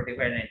 45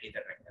 45 90 चा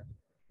ट्रायंगल.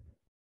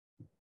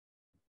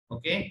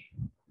 ओके,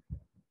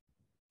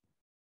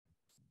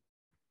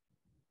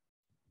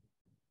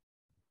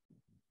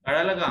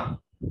 कळालं का.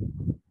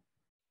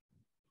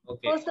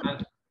 ओके,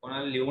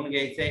 कोणाला लिहून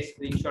घ्यायचंय,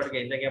 स्क्रीनशॉट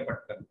घ्यायचा घ्या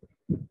पटकन.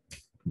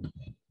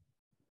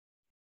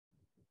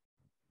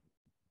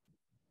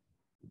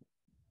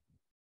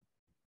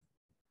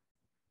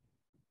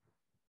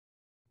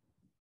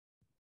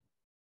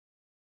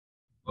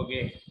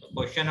 Okay, so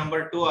question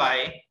number 2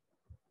 I.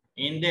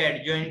 In the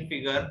adjoint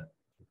figure,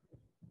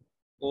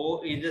 O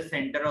is the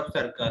center of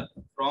circle.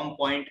 From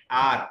point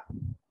R,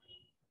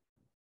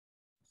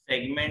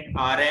 segment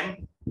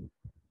RM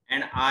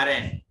and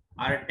RN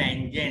are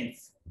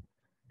tangents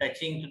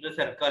touching to the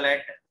circle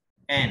at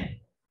N,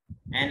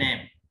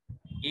 NM.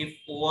 If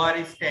OR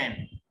is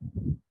 10,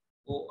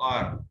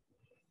 OR,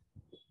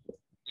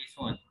 this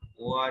one,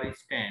 OR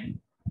is 10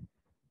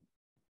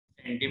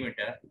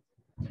 centimeter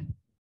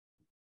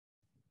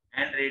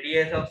and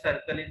radius of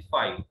circle is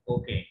 5.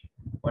 Okay,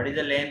 what is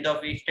the length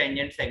of each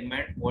tangent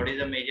segment? What is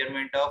the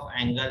measurement of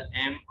angle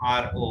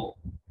MRO,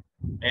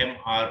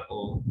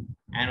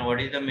 and what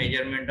is the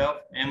measurement of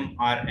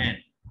MRN?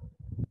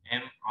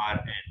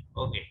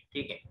 Okay,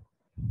 ठीक आहे.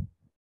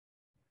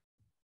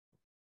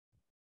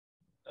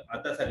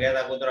 आता सगळ्यात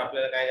अगोदर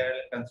आपल्याला काय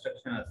करायला,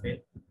 construction असेल,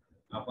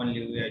 आपण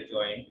लिहूया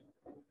joint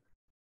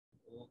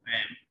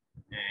OM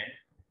and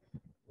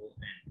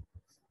ON.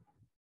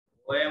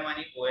 OM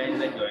आणि ON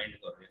ला जॉइंट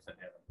करूया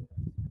सगळ्यात.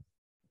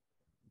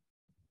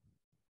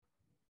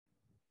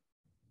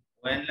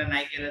 ON ला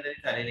नाही केलं तरी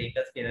चालेल,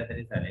 एकच केलं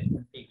तरी चालेल,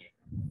 पण ठीक आहे.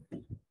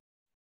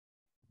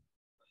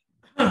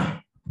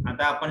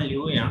 आता आपण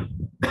लिहूया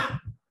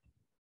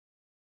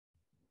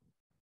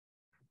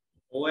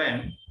OM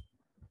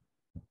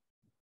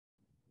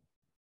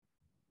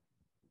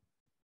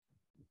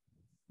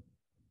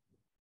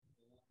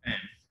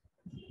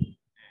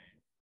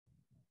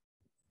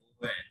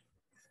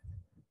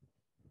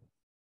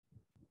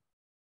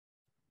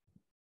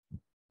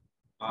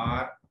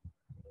are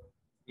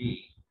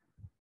the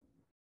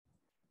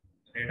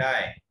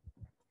radii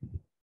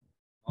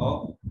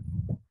of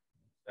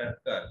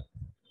circle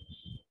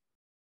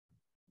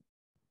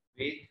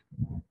with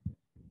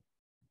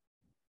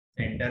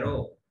centre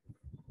O.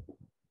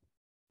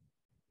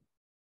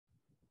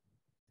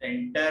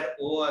 Centre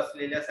O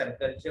असलेल्या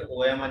सर्कलचे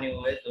ओएम आणि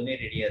ओएस दोन्ही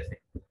रेडियस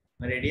आहे.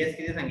 मग रेडियस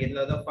किती सांगितलं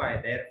होतं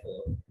 5.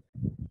 देअरफॉर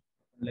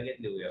लगेच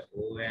लिहूया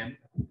ओएम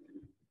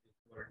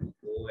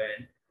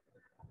on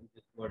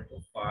equal to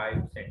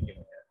 5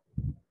 centimetre.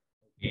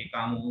 Okay,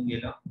 काम होऊन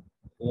गेलं.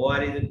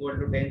 OR is equal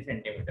to 10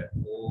 centimetre.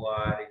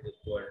 OR is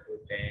equal to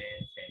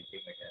 10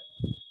 centimetre.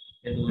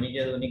 हे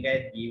दोन्हीच्या दोन्ही काय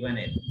गिवन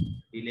आहेत,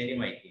 दिलेली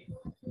माहिती आहे,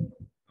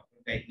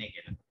 आपण काहीच नाही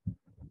केलं.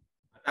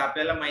 आता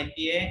आपल्याला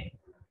माहिती आहे,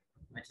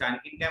 अच्छा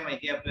आणखी काय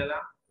माहिती आहे आपल्याला,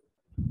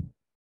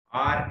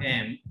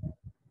 RM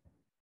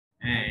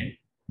and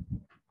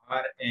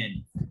RN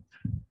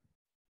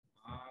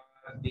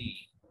are the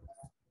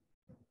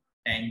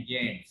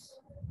tangents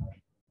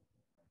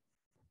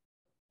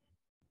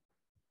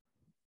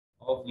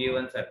of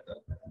given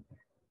circle.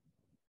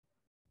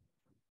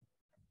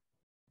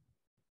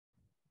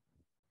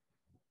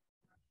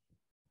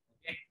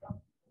 Okay,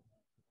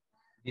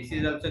 this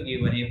is also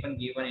given. हे पण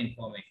given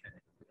information आहे.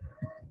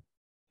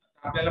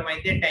 आपल्याला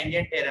माहिती आहे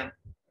tangent theorem,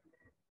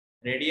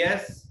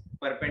 radius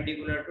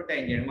perpendicular to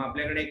tangent. मग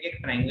आपल्याकडे एक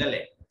ट्रायंगल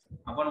आहे,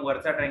 आपण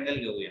वरचा ट्रायंगल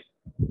घेऊया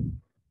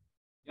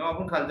किंवा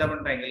आपण खालचा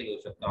पण ट्रायंगल घेऊ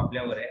शकतो,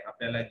 आपल्यावर आहे,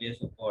 आपल्याला जे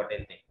सोपं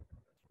वाटेल ते.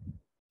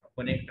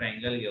 आपण एक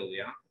ट्रायंगल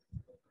घेऊया.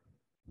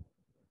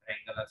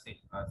 ट्रायंगल असेल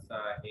असा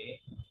आहे,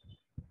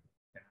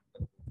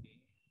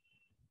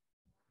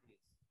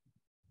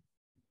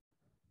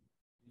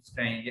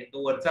 ट्रायंगल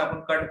तो वरचा आपण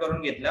कट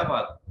करून घेतला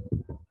भाग,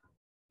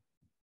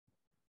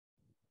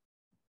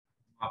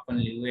 आपण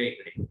लिहूया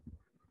इकडे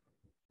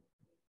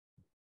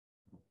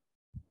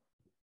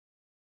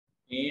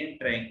in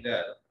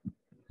triangle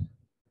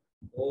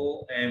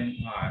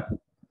OMR,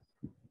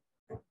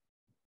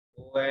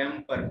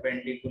 OM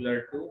perpendicular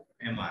to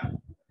MR.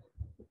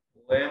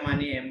 OM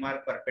आणि MR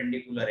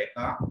परपेंडिक्युलर आहे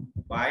का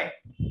bye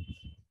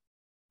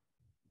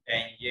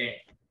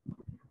tangent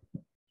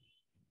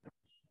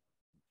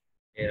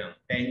theorem.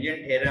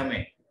 Tangent theorem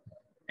आहे.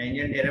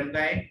 टँजंट थेरम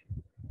काय,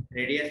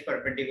 radius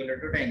perpendicular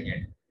to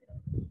tangent.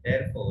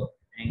 Therefore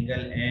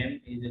angle M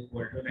is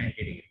equal to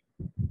 90 degree.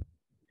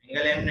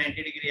 Angle M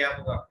 90 degree या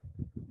बघा,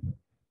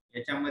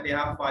 याच्यामध्ये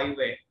हा 5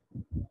 आहे,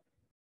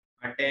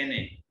 हा 10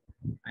 आहे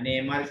आणि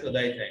MR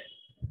शोधायचा आहे.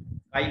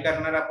 काय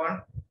करणार आपण,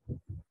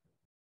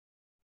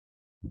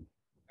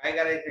 काय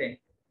करायचंय,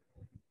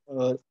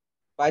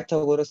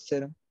 पायथागोरस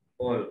थेरम.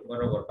 हो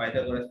बरोबर,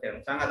 पायथागोरस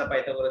थेरम. सांग आता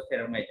पायथागोरस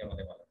थेरम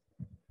याच्यामध्ये मला.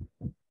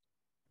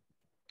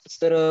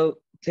 तर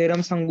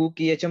थेरम सांगू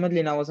की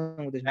याच्यामधली नावं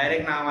सांगू?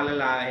 डायरेक्ट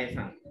नावाला हे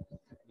सांग,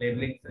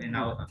 लेबलिंग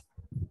नाव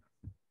सांग.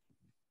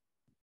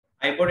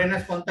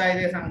 हायपोटेनस कोणता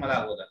आहे ते सांग मला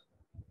अगोदर.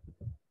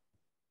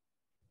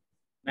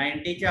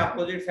 90 च्या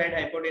अपोजिट साइड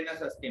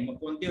हायपोटेनस असते, मग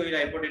कोणती होईल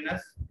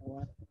हायपोटेनस?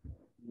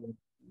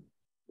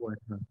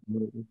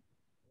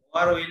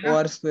 OR होईल ना,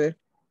 OR स्क्वेअर.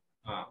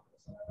 हां,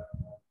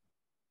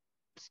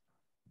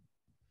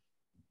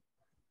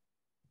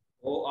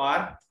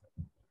 OR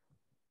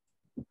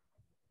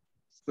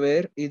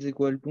square is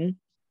equal to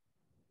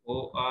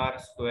OR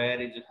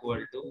square is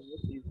equal to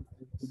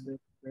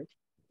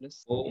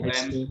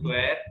OM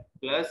square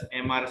plus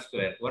MR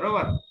square.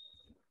 बरोबर,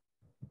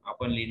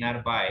 आपण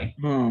लिहिणार बाय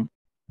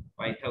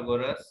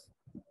पायथागोरस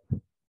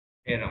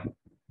थेरम.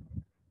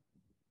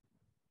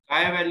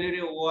 काय व्हॅल्यू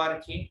रे OR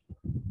ची?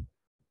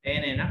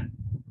 10 आहे ना.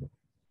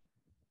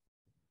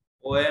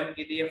 OM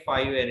किती आहे?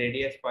 5 आहे,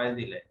 रेडियस 5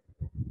 दिलाय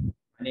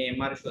आणि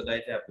MR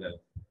शोधायचं आहे आपल्याला.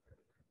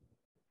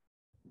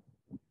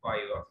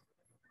 5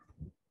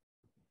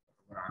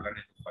 आला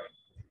नाही तो 5,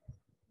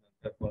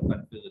 नंतर कोण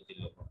कन्फ्यूज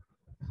होतील लोक.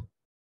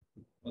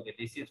 Okay,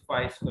 this is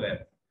 5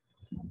 square.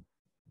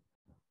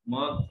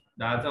 मग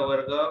 10 चा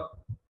वर्ग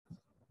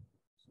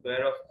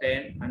स्क्वेअर ऑफ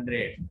 10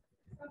 100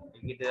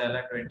 किती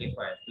झाला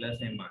 25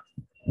 प्लस MR.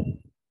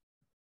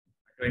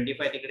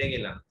 25 तिकडे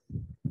गेला,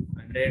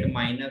 100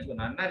 मायनस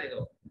होणार ना रे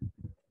तो,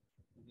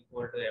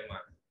 इक्वल टू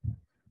MR.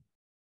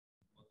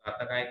 मग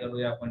आता काय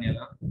करूया आपण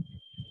याला,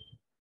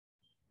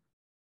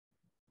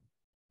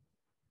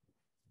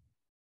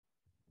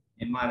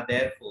 MR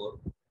therefore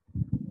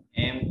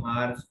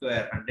MR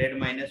square 100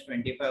 minus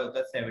 25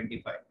 होता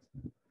 75.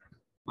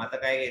 मग आता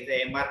काय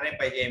घ्यायचं, MR नाही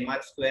पाहिजे, MR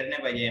स्क्वेअर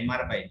नाही पाहिजे,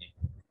 MR पाहिजे.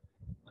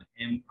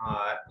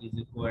 MR is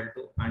equal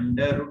to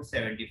under route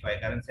 75,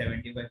 कारण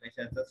 75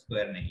 पेक्षाचा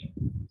स्क्वेअर नाही.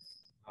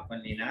 आपण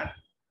लिहिणार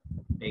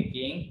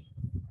टेकिंग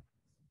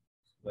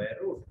स्क्वेअर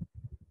रूट.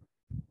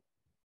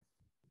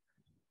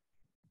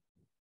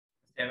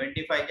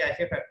 75 चे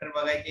असे फॅक्टर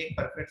बघायचे, एक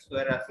परफेक्ट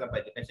स्क्वेअर असला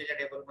पाहिजे. कशाच्या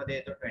टेबल मध्ये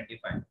येतो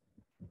 25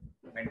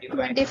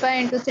 25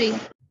 into 3.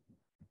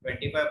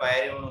 25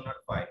 बाहेर येऊन होणार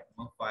 5,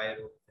 मग 5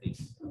 रूट 3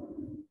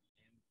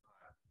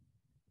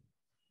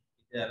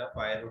 किती झाला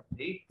 5 रूट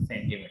 3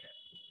 सेंटीमीटर.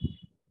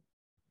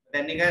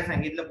 त्यांनी काय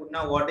सांगितलं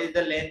पुन्हा, what is the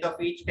length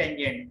of each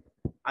tangent.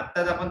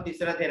 आत्ताच आपण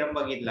तिसरा थेरम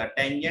बघितला,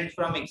 tangent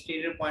from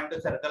एक्सटिरियर point two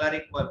circle R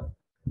equal.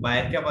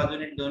 बाहेरच्या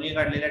बाजूने दोन्ही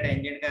काढलेल्या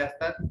टँजंट काय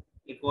असतात,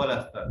 इक्वल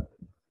असतात.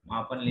 मग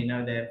आपण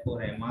लिहिणार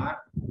therefore MR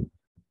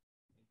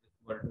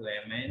equal to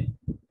MN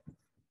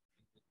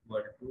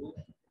equal to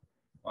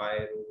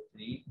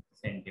 5√3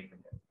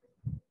 centimetre.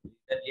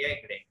 तर लिहा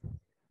इकडे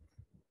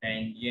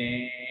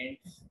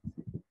tangents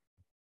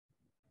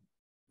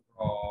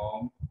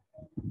from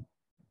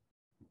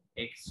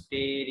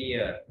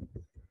exterior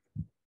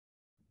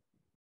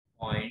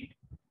point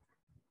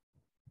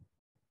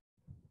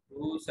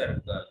to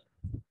circle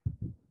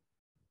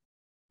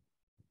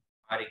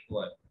are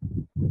equal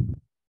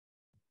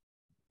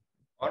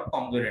और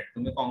कॉन्ग्रुएंट.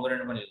 तुम्ही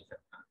कॉन्ग्रुएंट पण लिहू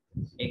शकता.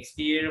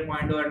 एक्सटीरियर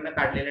पॉइंट वरनं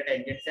काढलेल्या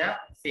टेंजंटच्या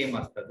सेम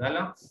असतात.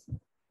 झालं.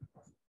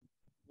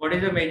 What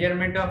is the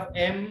measurement of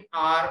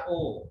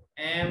MRO?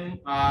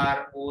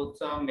 MRO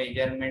चं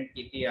मेजरमेंट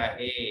किती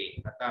आहे?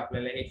 आता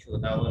आपल्याला हे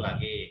शोधावं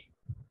लागेल.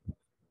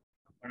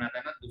 आपण आता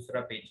ना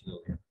दुसरा पेज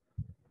घेऊया.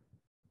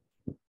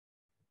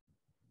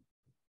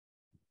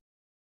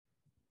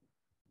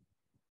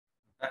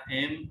 आता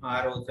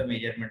MRO चं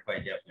मेजरमेंट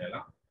पाहिजे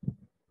आपल्याला.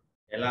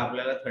 याला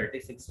आपल्याला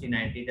 30, 60,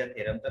 90 च्या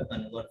थेरमचा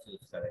कन्व्हर्स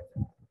यूज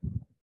करायचा.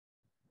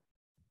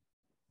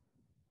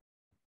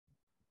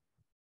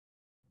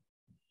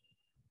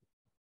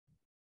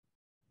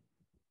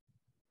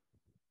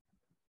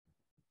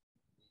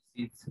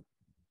 This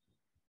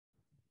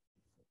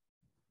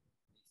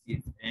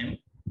is M.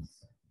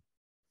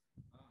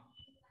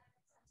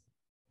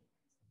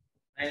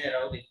 नाही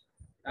राहू दे.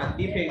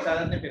 ती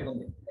फेकायला नाही, फेकून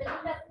दे.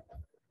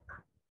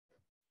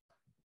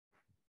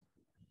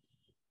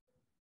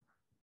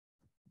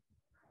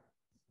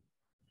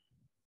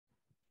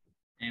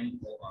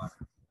 MOR.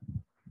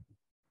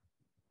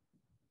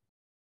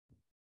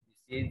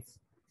 This is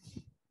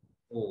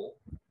O.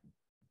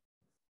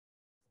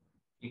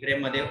 इकडे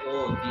मध्ये O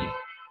होती,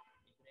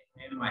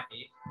 इकडे M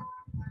आहे,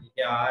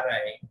 इथे R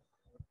आहे,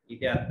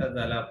 इथे आता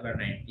झाला आपला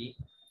 90,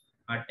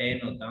 हा 10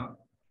 होता,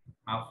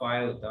 हा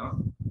 5 होता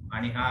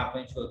आणि हा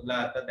आपण शोधला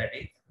आता, दॅट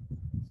इज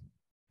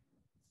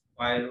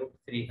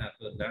 5√3 हा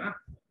शोधला ना.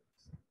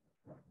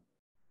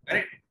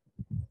 करेक्ट.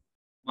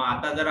 मग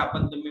आता जर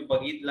आपण तुम्ही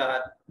बघितला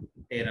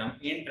theorem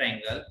in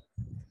triangle,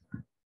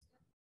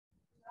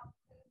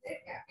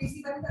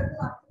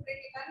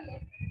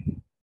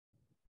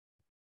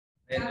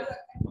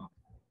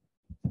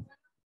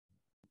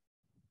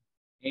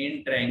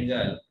 in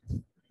triangle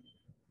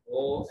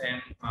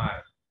OMR,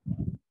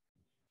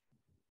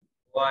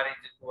 OR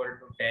is equal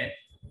to 10,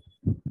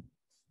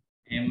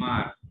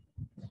 MR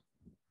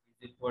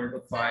is equal to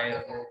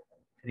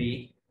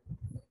 5/3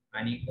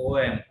 आणि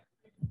OM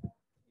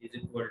is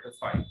equal to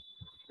 5.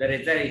 जर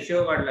याचा रेशिओ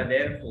काढला,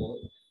 therefore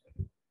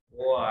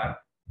OR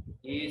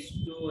is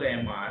to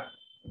MR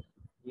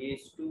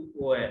is to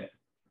OM.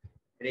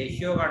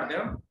 Ratio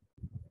काढतो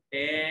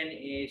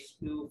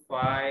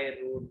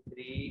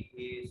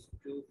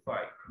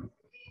 10:5√3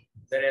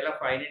 जर याला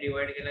 5 ने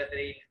डिवाइड केला तर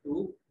येईल 2.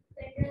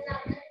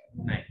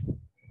 नाही,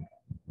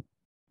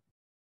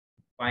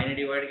 5 ने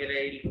डिवाइड केला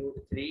येईल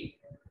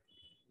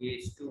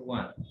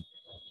 √3:1.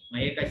 मग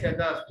हे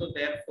कशाचा असतो?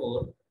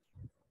 therefore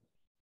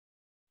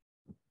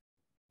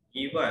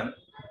given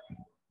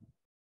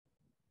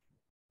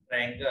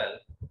triangle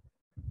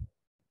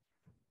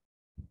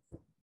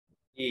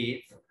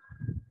is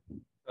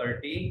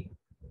 30,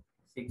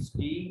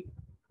 60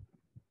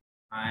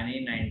 आणि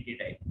 90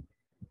 टाइप.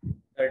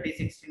 30,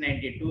 60,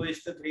 90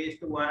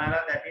 2:3:1 आला,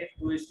 that is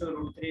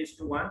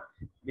 2:√3:1.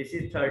 this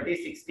is 30,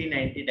 60,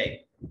 90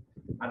 type.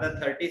 आता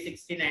 30,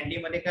 60, 90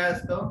 मध्ये काय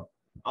असतं?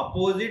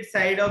 Opposite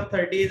side of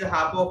 30 is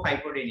half of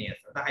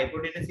hypotenuse. आता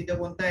हायपोटेनियस इथे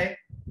कोणता आहे?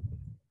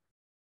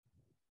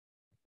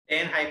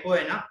 10 हायपो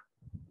आहे ना.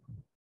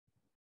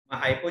 मग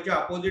हायपोच्या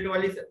अपोजिट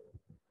वाली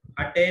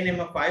हा 10 आहे,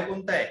 मग 5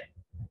 कोणता आहे?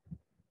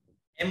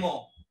 MO.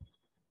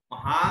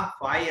 हा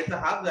 5 याचा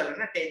हाफ झाला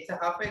ना, 10 चा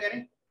हाफ आहे का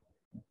नाही?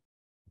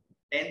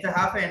 10 चा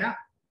हाफ आहे ना.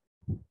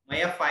 मग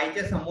या 5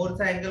 च्या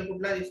समोरचा अँगल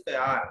कुठला दिसतोय?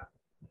 R.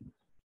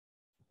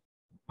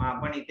 मग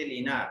आपण इथे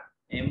लिहिणार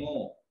MO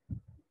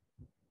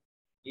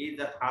is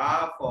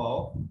half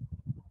of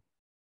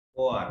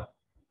OR.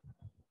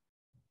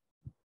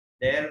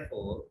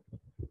 therefore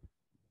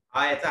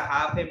हा याचा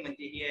हाफ आहे,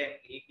 म्हणजे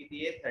ही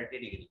किती आहे? 30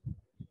 degree.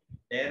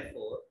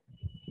 therefore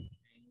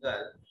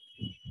angle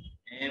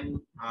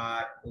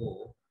MRO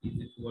is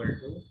equal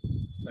to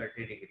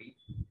 30 degree.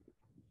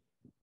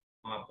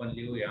 आपण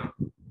लिहूया.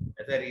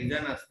 याचा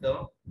रिझन असतं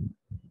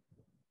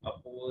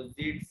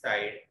opposite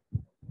side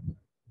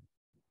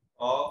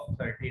of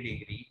 30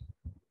 degree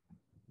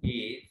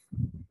is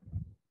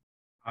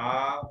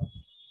half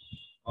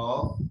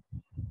of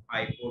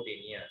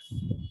hypotenuse.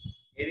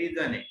 हे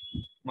रिझन आहे.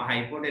 मग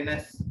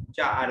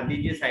हायपोटेनसच्या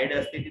अर्धी जी साइड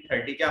असते ती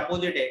 30 च्या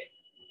अपोजिट आहे.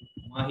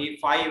 मग ही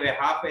 5 आहे,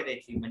 हाफ आहे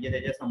त्याची, म्हणजे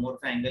त्याच्या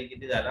समोरचा अँगल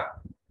किती झाला?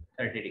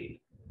 30 डिग्री.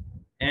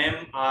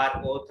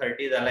 MRO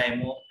 30 झाला.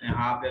 MO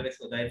हा आपल्याला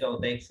शोधायचा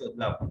होता, एक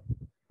शोधला आपण.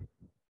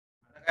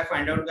 आता काय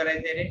फाइंड आउट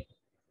करायचंय रे?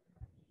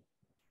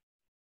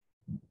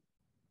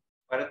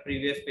 परत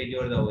प्रीवियस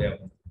पेजवर जाऊया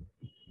आपण.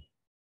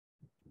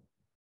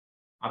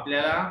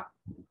 आपल्याला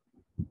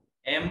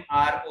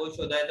MRO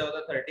शोधायचा होता,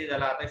 30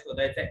 झाला. आता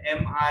शोधायचा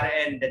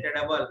MRN, त्याच्या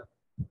डबल.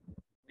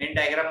 मेन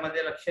डायग्राम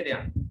मध्ये लक्ष द्या.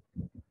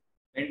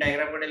 मेन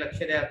डायग्राम कडे लक्ष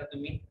द्या. आता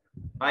तुम्ही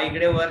हा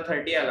इकडे वर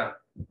 30 आला,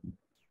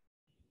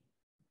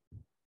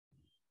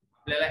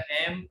 आपल्याला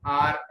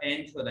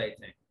MRN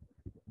शोधायचा आहे.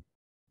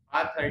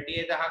 हा 30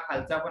 आहे तर हा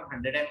खालचा पण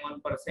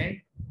 101%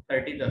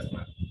 30च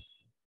असणार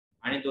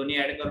आणि दोन्ही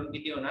ऍड करून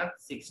किती होणार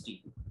 60.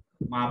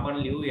 मग आपण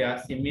लिहूया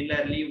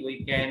similarly we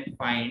can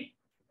find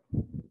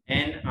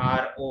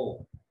NRO.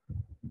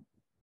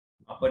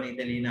 आपण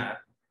इथे लिहिणार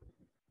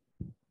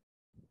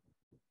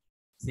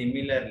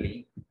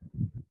सिमिलरली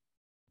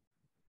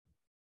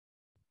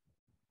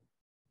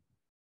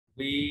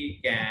वी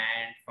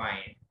कॅन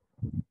फाइंड.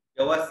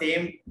 जेव्हा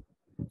सेम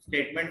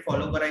स्टेटमेंट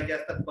फॉलो करायचे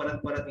असतात परत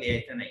परत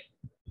लिहायचं नाही.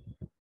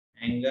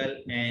 अँगल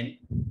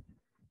NRO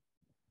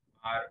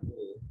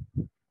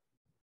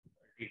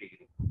 30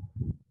 डिग्री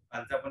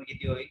खालचा पण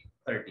किती होईल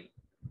 30.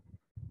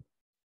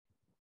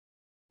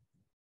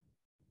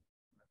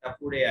 आता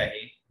पुढे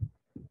आहे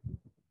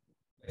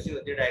कशी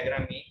होती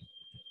डायग्राम. ही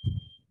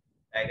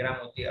डायग्राम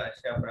होती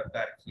अशा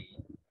प्रकारची.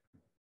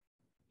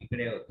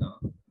 इकडे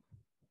होतं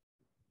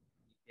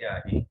इथे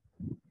आहे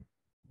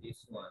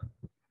दिस वन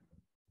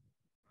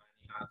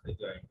आणि हा असं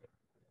जॉईंट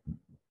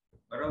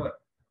बरोबर.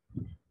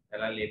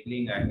 त्याला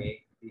लेबलिंग आहे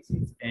दिस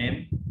is M,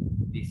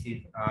 this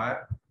is R,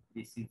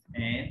 this is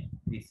N,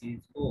 this is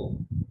O.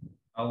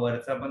 हा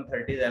वरचा पण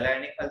 30 झालाय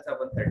आणि खालचा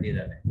पण 30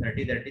 झालाय.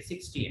 30 30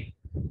 60 आहे.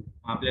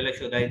 आपल्याला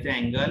शोधायचं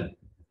अँगल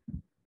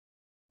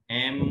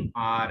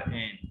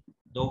MRN.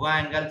 दोघा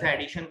अँगलचं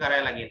ऍडिशन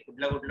करायला लागेल.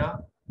 कुठलं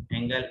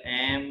angle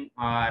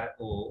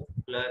MRO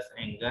plus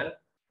angle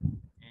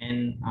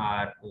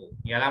NRO.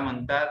 याला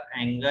म्हणतात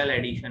angle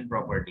addition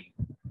property.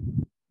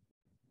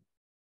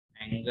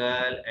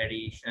 Angle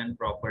addition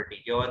property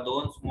जेव्हा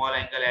दोन स्मॉल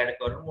अँगल ऍड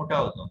करून मोठा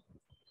होतो.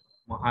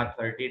 मग हा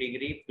 30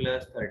 degree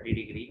plus 30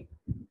 degree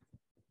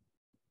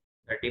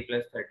 30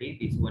 plus 30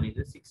 this one is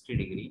a 60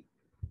 degree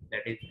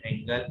that is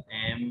angle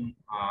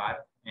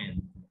MRN.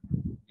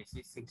 this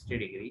is 60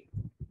 degree.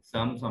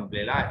 सम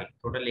संपलेला आहे.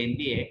 थोडं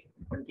लेंथी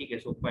आहे पण ठीक आहे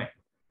सोपं आहे.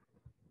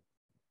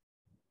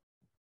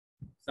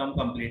 सम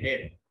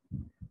कंप्लीटेड.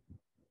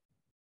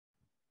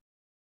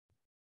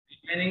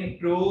 रिमेनिंग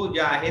प्रूव्ह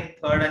जे आहेत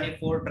थर्ड आणि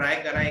फोर्थ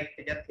ट्राय करा. एक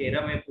त्याच्यात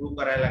थेरम आहे प्रूव्ह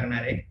करायला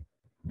लागणार आहे.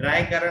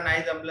 ट्राय करा.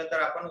 नाही जमलं तर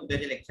आपण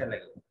उद्याच्या लेक्चरला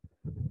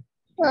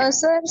घेऊ.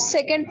 सर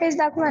सेकंड पेज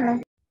दाखवा ना.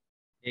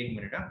 एक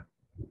मिनिट हा.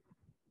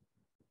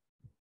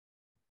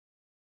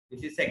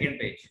 दिस is second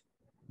page.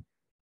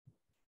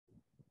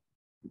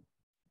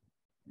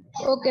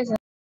 Okay sir.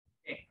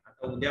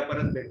 आता उद्या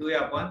परत भेटूया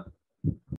आपण.